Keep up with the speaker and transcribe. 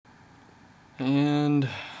And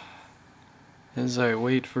as I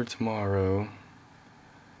wait for tomorrow,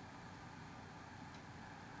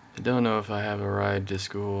 I don't know if I have a ride to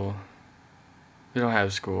school. We don't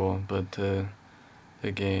have school, but to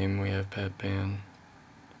the game we have pep band.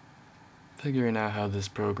 Figuring out how this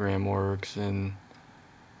program works, and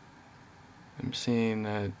I'm seeing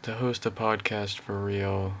that to host a podcast for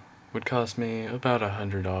real would cost me about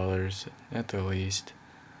 $100 at the least.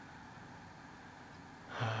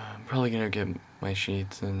 I'm probably gonna get my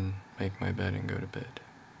sheets and make my bed and go to bed.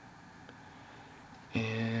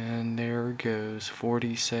 And there goes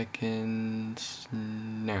 40 seconds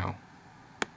now.